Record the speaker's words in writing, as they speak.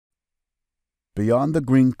Beyond the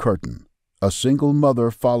green curtain, a single mother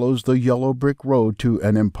follows the yellow brick road to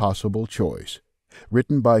an impossible choice.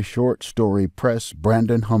 Written by short story press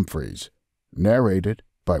Brandon Humphreys. Narrated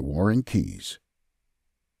by Warren Keyes.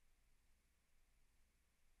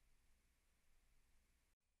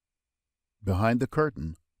 Behind the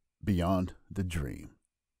curtain, beyond the dream.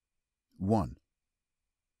 1.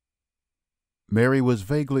 Mary was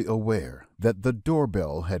vaguely aware that the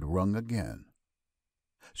doorbell had rung again.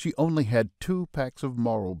 She only had 2 packs of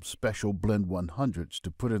Marlboro Special Blend 100s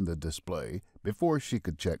to put in the display before she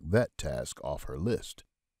could check that task off her list.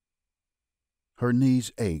 Her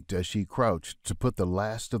knees ached as she crouched to put the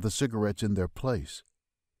last of the cigarettes in their place.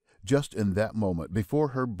 Just in that moment, before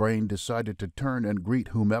her brain decided to turn and greet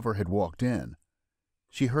whomever had walked in,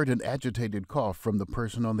 she heard an agitated cough from the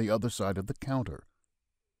person on the other side of the counter.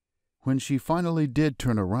 When she finally did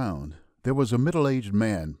turn around, there was a middle-aged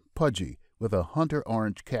man, pudgy, with a hunter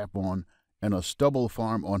orange cap on and a stubble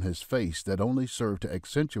farm on his face that only served to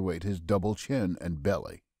accentuate his double chin and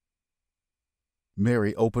belly.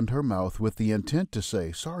 Mary opened her mouth with the intent to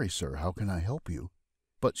say, "Sorry, sir, how can I help you?"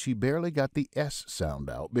 But she barely got the S sound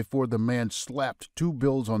out before the man slapped 2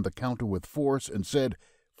 bills on the counter with force and said,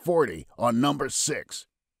 "40 on number 6.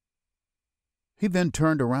 He then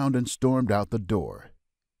turned around and stormed out the door.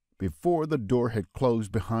 Before the door had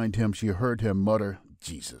closed behind him, she heard him mutter,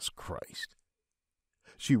 "Jesus Christ."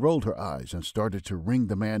 She rolled her eyes and started to ring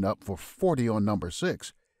the man up for 40 on number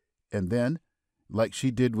 6, and then, like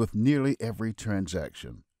she did with nearly every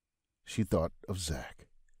transaction, she thought of Zach.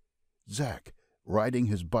 Zach, riding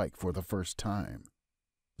his bike for the first time.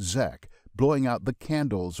 Zach, blowing out the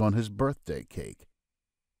candles on his birthday cake.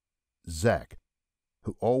 Zach,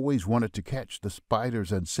 who always wanted to catch the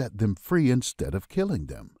spiders and set them free instead of killing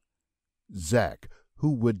them. Zach,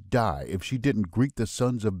 who would die if she didn't greet the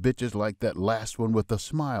sons of bitches like that last one with a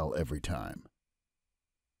smile every time.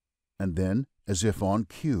 And then, as if on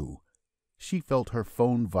cue, she felt her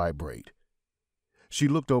phone vibrate. She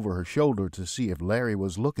looked over her shoulder to see if Larry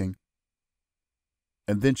was looking,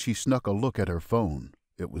 and then she snuck a look at her phone.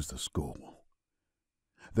 It was the school.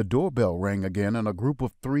 The doorbell rang again, and a group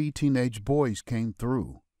of 3 teenage boys came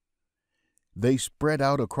through. They spread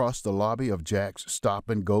out across the lobby of Jack's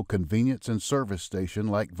stop-and-go convenience and service station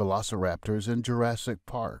like velociraptors in Jurassic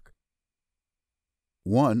Park.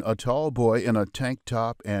 One, a tall boy in a tank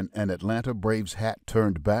top and an Atlanta Braves hat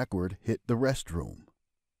turned backward, hit the restroom.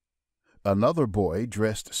 Another boy,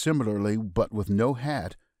 dressed similarly but with no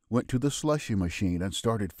hat, went to the slushy machine and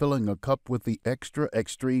started filling a cup with the extra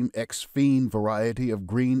extreme X-Fiend variety of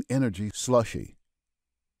green energy slushy.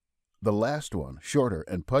 The last one, shorter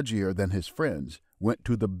and pudgier than his friends, went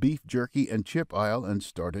to the beef jerky and chip aisle and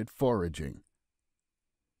started foraging.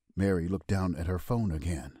 Mary looked down at her phone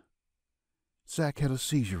again. Zach had a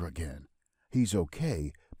seizure again. He's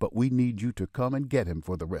okay, but we need you to come and get him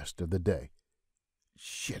for the rest of the day.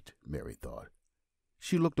 Shit, Mary thought.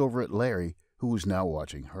 She looked over at Larry, who was now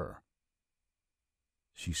watching her.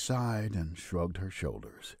 She sighed and shrugged her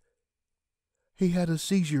shoulders. "He had a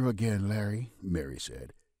seizure again, Larry," Mary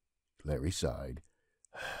said. Larry sighed.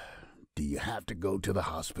 "Do you have to go to the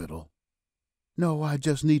hospital?" "No, I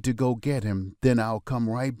just need to go get him. Then I'll come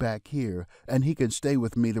right back here, and he can stay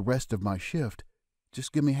with me the rest of my shift.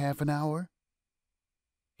 Just give me half an hour."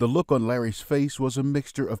 The look on Larry's face was a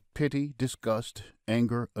mixture of pity, disgust,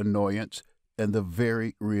 anger, annoyance, and the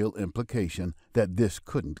very real implication that this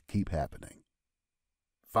couldn't keep happening.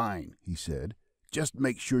 "Fine," he said. "Just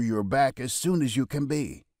make sure you're back as soon as you can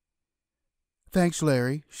be." "Thanks,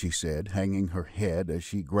 Larry," she said, hanging her head as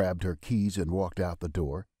she grabbed her keys and walked out the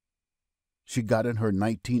door. She got in her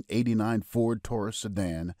 1989 Ford Taurus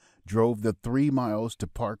sedan, drove the 3 miles to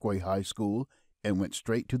Parkway High School, and went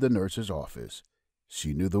straight to the nurse's office.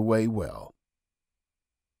 She knew the way well.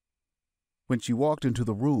 When she walked into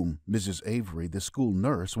the room, Mrs. Avery, the school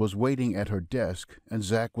nurse, was waiting at her desk, and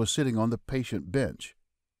Zach was sitting on the patient bench.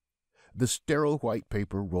 The sterile white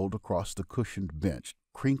paper rolled across the cushioned bench,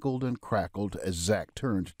 crinkled and crackled as Zach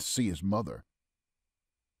turned to see his mother.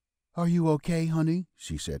 "Are you okay, honey?"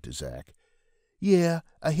 she said to Zach. "Yeah,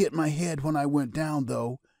 I hit my head when I went down,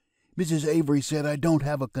 though. Mrs. Avery said I don't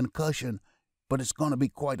have a concussion, but it's going to be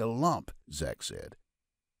quite a lump," Zach said.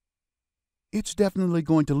 "It's definitely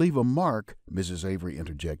going to leave a mark," Mrs. Avery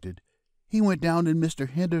interjected. "He went down in Mr.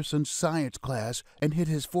 Henderson's science class and hit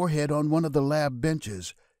his forehead on one of the lab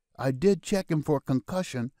benches. I did check him for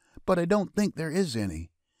concussion, but I don't think there is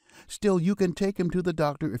any. Still, you can take him to the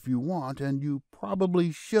doctor if you want, and you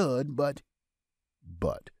probably should, but—"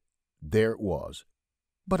 But there it was.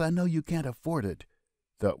 "But I know you can't afford it."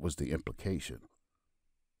 That was the implication.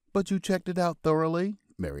 "But you checked it out thoroughly?"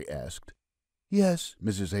 Mary asked. Yes,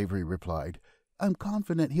 Mrs. Avery replied. I'm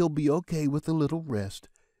confident he'll be okay with a little rest.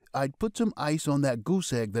 I'd put some ice on that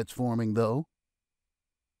goose egg that's forming, though.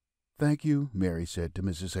 Thank you, Mary said to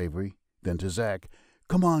Mrs. Avery. Then to Zack,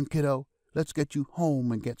 Come on, kiddo. Let's get you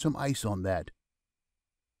home and get some ice on that.